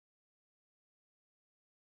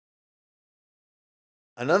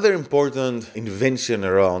Another important invention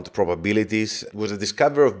around probabilities was the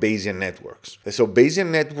discovery of Bayesian networks. So Bayesian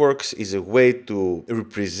networks is a way to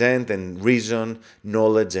represent and reason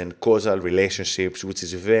knowledge and causal relationships, which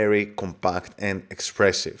is very compact and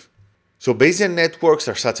expressive. So Bayesian networks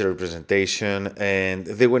are such a representation, and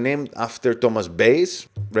they were named after Thomas Bayes.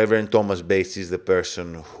 Reverend Thomas Bayes is the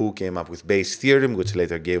person who came up with Bayes' theorem, which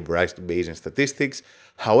later gave rise to Bayesian statistics.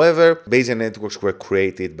 However, Bayesian networks were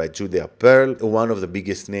created by Judea Pearl, one of the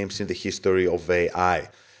biggest names in the history of AI.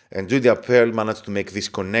 And Judea Pearl managed to make this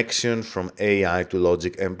connection from AI to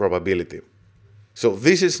logic and probability. So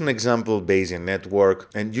this is an example Bayesian network,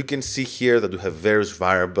 and you can see here that we have various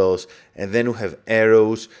variables, and then we have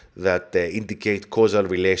arrows that indicate causal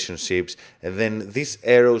relationships, and then these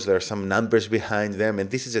arrows, there are some numbers behind them,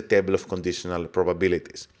 and this is a table of conditional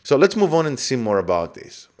probabilities. So let's move on and see more about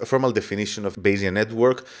this. A formal definition of Bayesian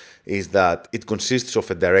network is that it consists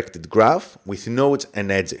of a directed graph with nodes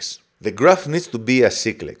and edges. The graph needs to be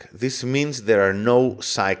acyclic. This means there are no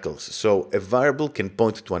cycles. So a variable can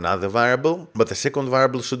point to another variable, but the second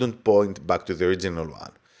variable shouldn't point back to the original one.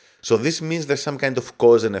 So this means there's some kind of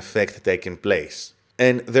cause and effect taking place.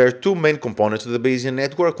 And there are two main components of the Bayesian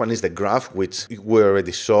network. One is the graph, which we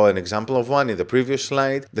already saw an example of one in the previous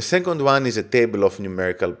slide. The second one is a table of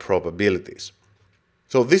numerical probabilities.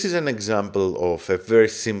 So this is an example of a very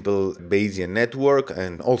simple Bayesian network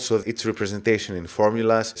and also its representation in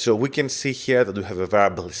formulas. So we can see here that we have a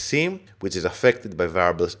variable C, which is affected by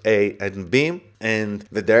variables A and B, and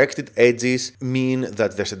the directed edges mean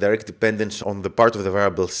that there's a direct dependence on the part of the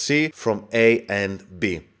variable C from A and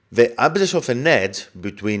B. The absence of an edge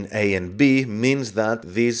between A and B means that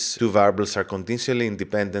these two variables are continuously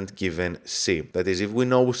independent given C. That is, if we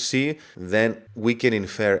know C, then we can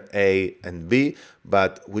infer A and B,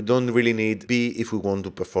 but we don't really need B if we want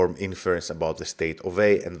to perform inference about the state of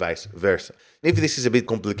A and vice versa. If this is a bit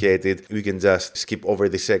complicated, we can just skip over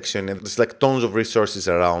this section, and there's like tons of resources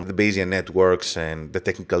around the Bayesian networks and the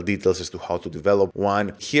technical details as to how to develop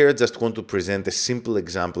one. Here I just want to present a simple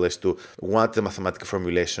example as to what the mathematical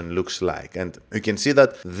formulation looks like. And you can see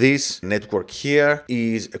that this network here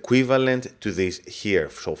is equivalent to this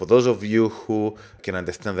here. So for those of you who can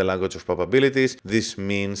understand the language of probabilities, this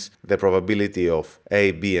means the probability of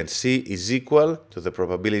A, B, and C is equal to the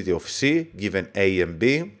probability of C given A and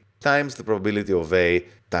B times the probability of A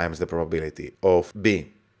times the probability of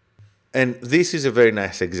B. And this is a very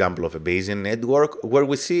nice example of a Bayesian network where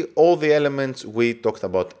we see all the elements we talked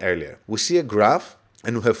about earlier. We see a graph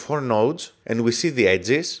and we have 4 nodes, and we see the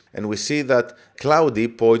edges, and we see that cloudy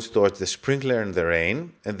points towards the sprinkler and the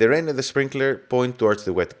rain and the sprinkler point towards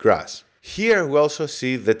the wet grass. Here we also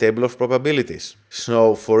see the table of probabilities.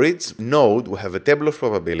 So for each node we have a table of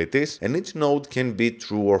probabilities, and each node can be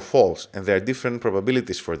true or false, and there are different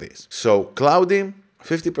probabilities for this. So cloudy,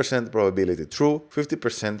 50% probability true,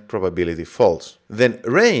 50% probability false. Then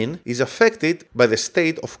rain is affected by the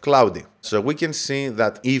state of cloudy. So we can see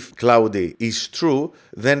that if cloudy is true,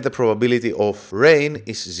 then the probability of rain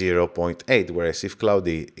is 0.8, whereas if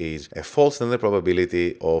cloudy is false, then the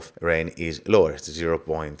probability of rain is lower, it's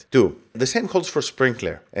 0.2. The same holds for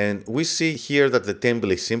sprinkler, and we see here that the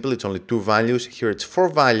table is simple, it's only 2 values, here it's 4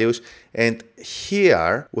 values, and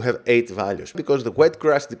here we have 8 values, because the wet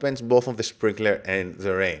grass depends both on the sprinkler and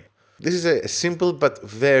the rain. This is a simple but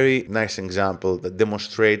very nice example that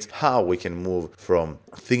demonstrates how we can move from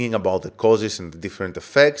thinking about the causes and the different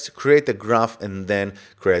effects, create a graph, and then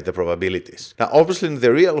create the probabilities. Now, obviously, in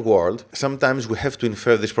the real world, sometimes we have to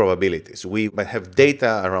infer these probabilities. We might have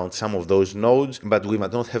data around some of those nodes, but we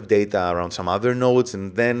might not have data around some other nodes,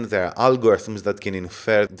 and then there are algorithms that can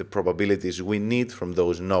infer the probabilities we need from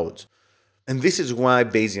those nodes. And this is why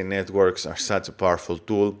Bayesian networks are such a powerful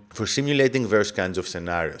tool for simulating various kinds of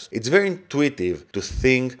scenarios. It's very intuitive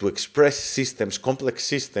to express systems, complex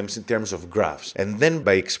systems, in terms of graphs. And then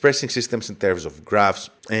by expressing systems in terms of graphs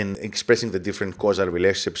and expressing the different causal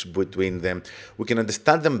relationships between them, we can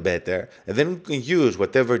understand them better, and then we can use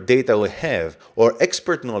whatever data we have or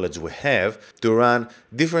expert knowledge we have to run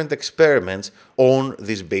different experiments on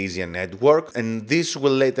this Bayesian network, and this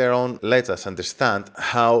will later on let us understand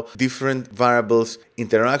how different variables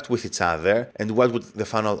interact with each other and what would the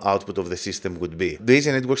final output of the system would be.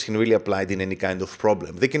 Bayesian networks can really be applied in any kind of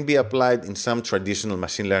problem. They can be applied in some traditional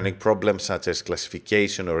machine learning problems such as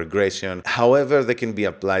classification or regression. However, they can be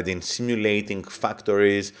applied in simulating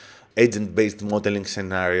factories, agent-based modeling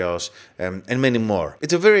scenarios, and many more.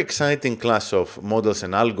 It's a very exciting class of models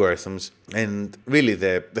and algorithms, and really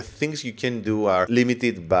the things you can do are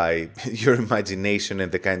limited by your imagination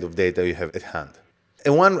and the kind of data you have at hand.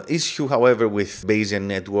 And one issue, however, with Bayesian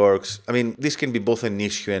networks, I mean, this can be both an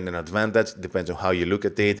issue and an advantage, depends on how you look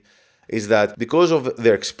at it, is that because of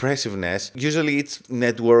their expressiveness, usually each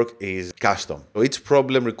network is custom. So each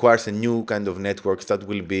problem requires a new kind of network that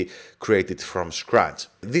will be created from scratch.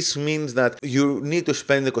 This means that you need to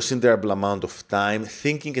spend a considerable amount of time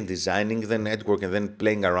thinking and designing the network and then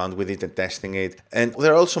playing around with it and testing it. And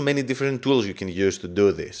there are also many different tools you can use to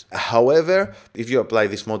do this. However, if you apply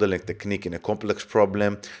this modeling technique in a complex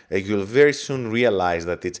problem, you'll very soon realize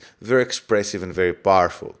that it's very expressive and very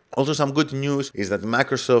powerful. Also, some good news is that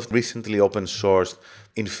Microsoft recently open sourced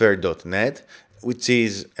infer.net, which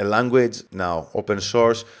is a language now open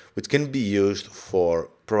source, which can be used for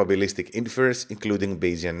probabilistic inference, including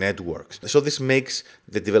Bayesian networks. So this makes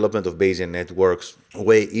the development of Bayesian networks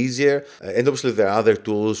way easier. And obviously there are other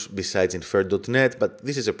tools besides infer.net, but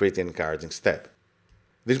this is a pretty encouraging step.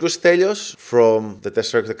 This was Stelios from the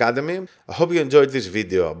TESSERACT Academy. I hope you enjoyed this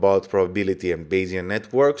video about probability and Bayesian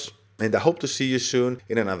networks, and I hope to see you soon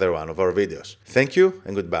in another one of our videos. Thank you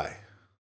and goodbye.